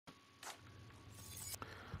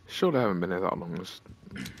Sure, they haven't been here that long.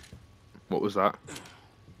 What was that?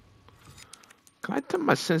 Can I turn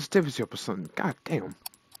my sensitivity up or something? God damn.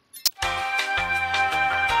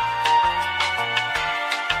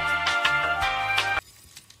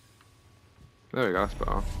 There we go, that's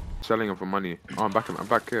better. Selling them for money. Oh, I'm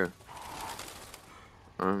back here.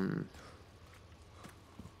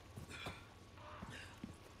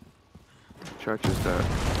 Church is there.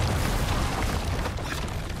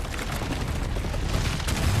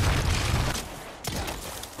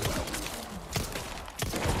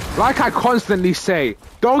 Like I constantly say,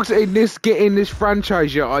 dogs in this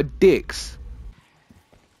franchise here are dicks.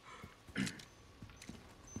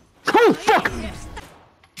 Oh fuck!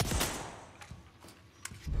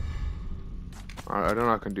 I don't know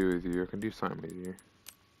what I can do with you. I can do something with you.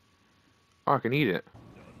 Oh, I can eat it.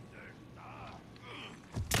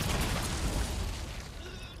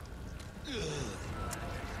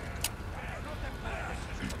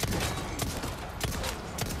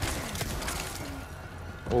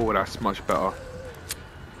 Oh, that's much better.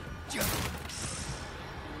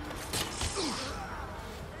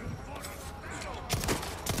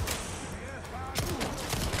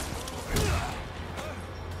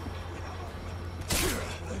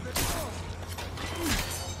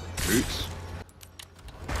 Oops.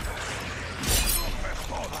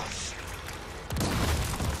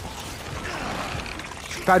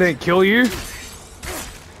 That didn't kill you?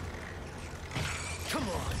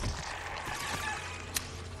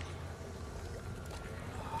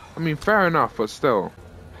 I mean, fair enough, but still.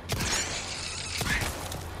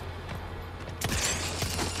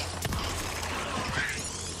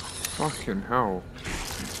 Fucking hell.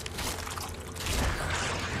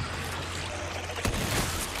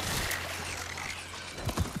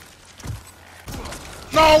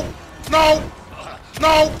 No! No!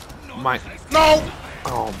 No! No!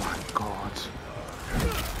 Oh my god.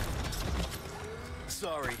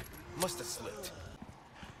 Sorry, must have slipped.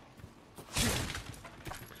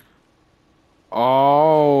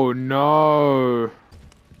 Oh no.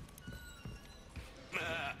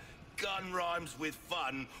 Gun rhymes with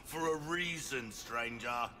fun for a reason,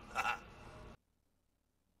 stranger.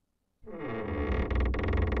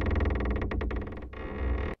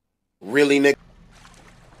 Really, Nick?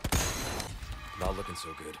 Not looking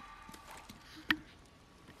so good.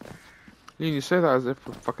 You say that as if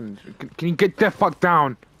we're fucking. Can you get that fuck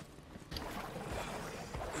down?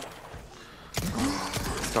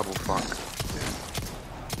 Double fuck.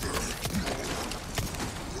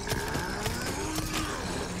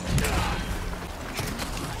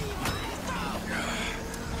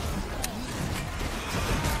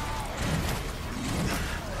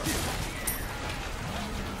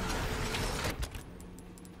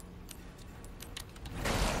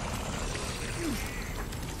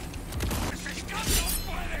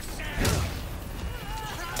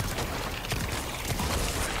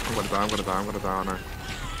 I'm gonna die now.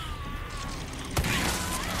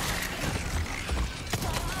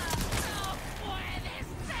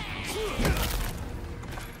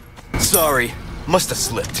 Sorry, must have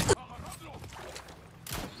slipped.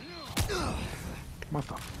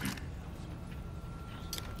 Mother.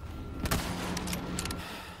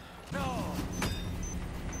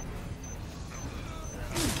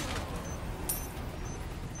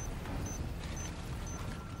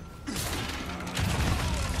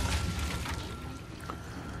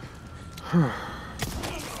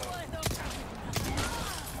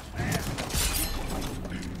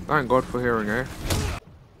 Thank God for hearing, eh?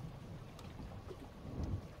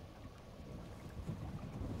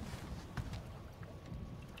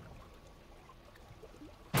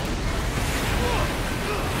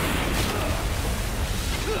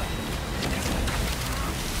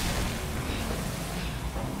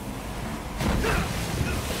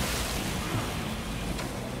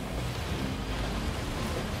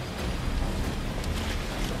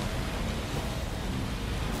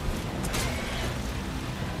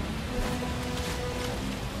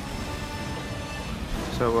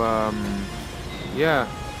 So, yeah.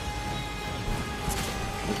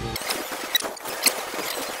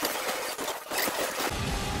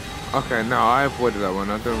 Okay, now I avoided that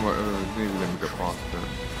one. I don't know what maybe let me get past it.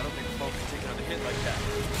 I don't think the phone can take another hit like that.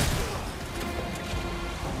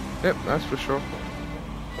 Yep, that's for sure.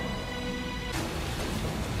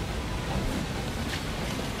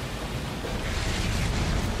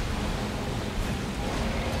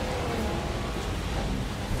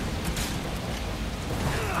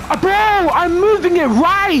 Bro, I'm moving it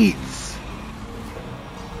right!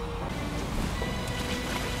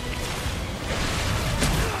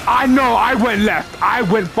 I know, I went left. I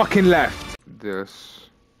went fucking left. This.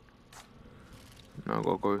 Now I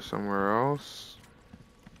gotta go somewhere else.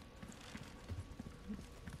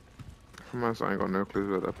 From us, I ain't got no clue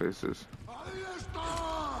where that place is.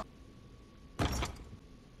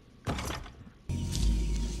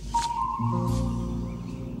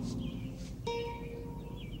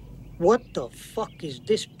 What the fuck is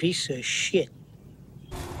this piece of shit?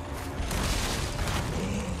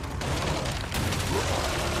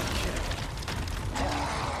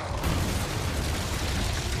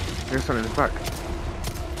 Here's something in the back.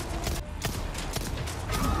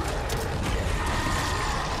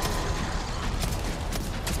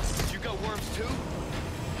 You got worms too?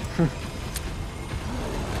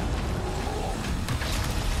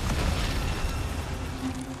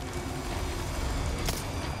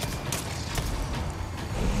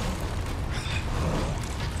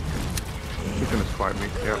 He's gonna swipe me.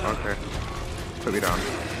 Yeah, okay. Put me down.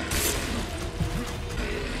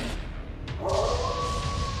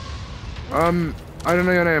 I don't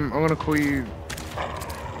know your name. I'm gonna call you.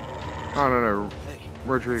 I don't know.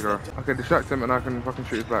 Rodrigo. Okay, distract him and I can fucking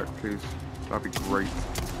shoot his back, please. That'd be great.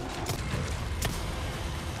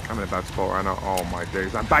 I'm in a bad spot right now. Oh my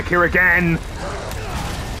days. I'm back here again!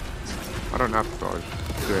 I don't have to dodge.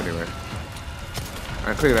 Do it anyway.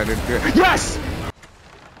 And clearly I didn't do it. Yes!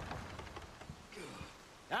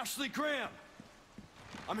 Ashley Graham!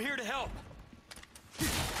 I'm here to help.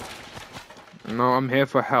 No, I'm here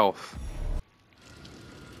for health.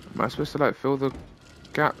 Am I supposed to like fill the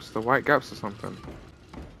gaps, the white gaps or something?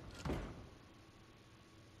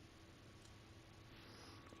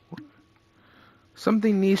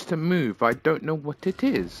 Something needs to move. I don't know what it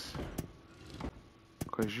is.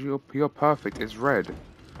 Because you're perfect is red.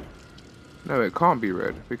 No, it can't be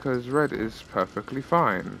red because red is perfectly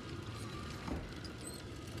fine.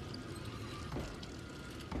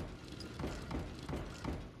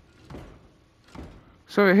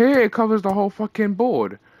 So here it covers the whole fucking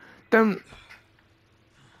board. Then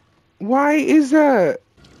why is that?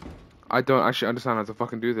 I don't actually understand how to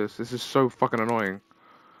fucking do this. This is so fucking annoying.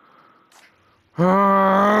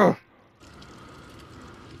 Ah!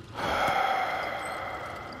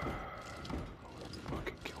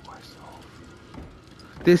 Fucking kill myself.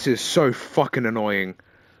 This is so fucking annoying.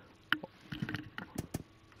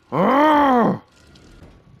 Ah!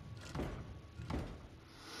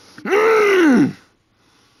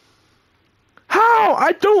 How?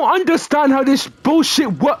 I don't understand how this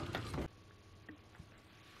bullshit works.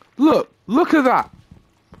 Look at that.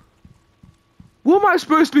 What am I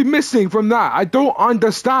supposed to be missing from that? I don't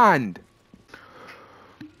understand.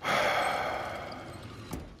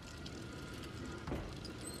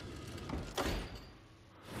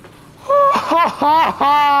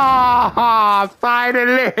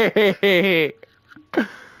 Finally!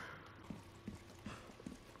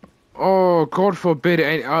 Oh, God forbid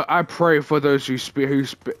it. I pray for those who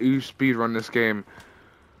speedrun this game.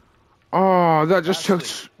 Oh, that just took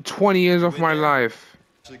 20 years off my life.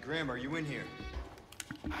 Ashley Graham, are you in here?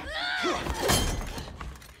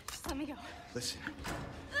 Just let me go. Listen.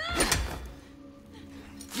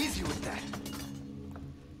 Easy with that.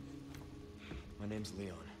 My name's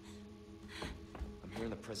Leon. I'm here in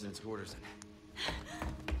the president's quarters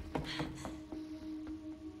and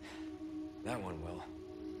that one will.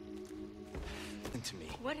 Into me.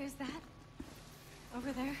 What is that?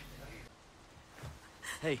 Over there?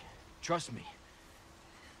 Hey, trust me.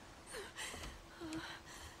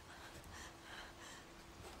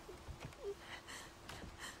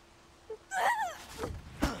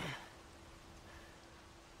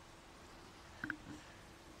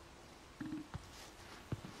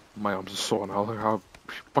 My arms are sore now. Look how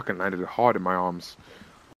fucking landed it hard in my arms.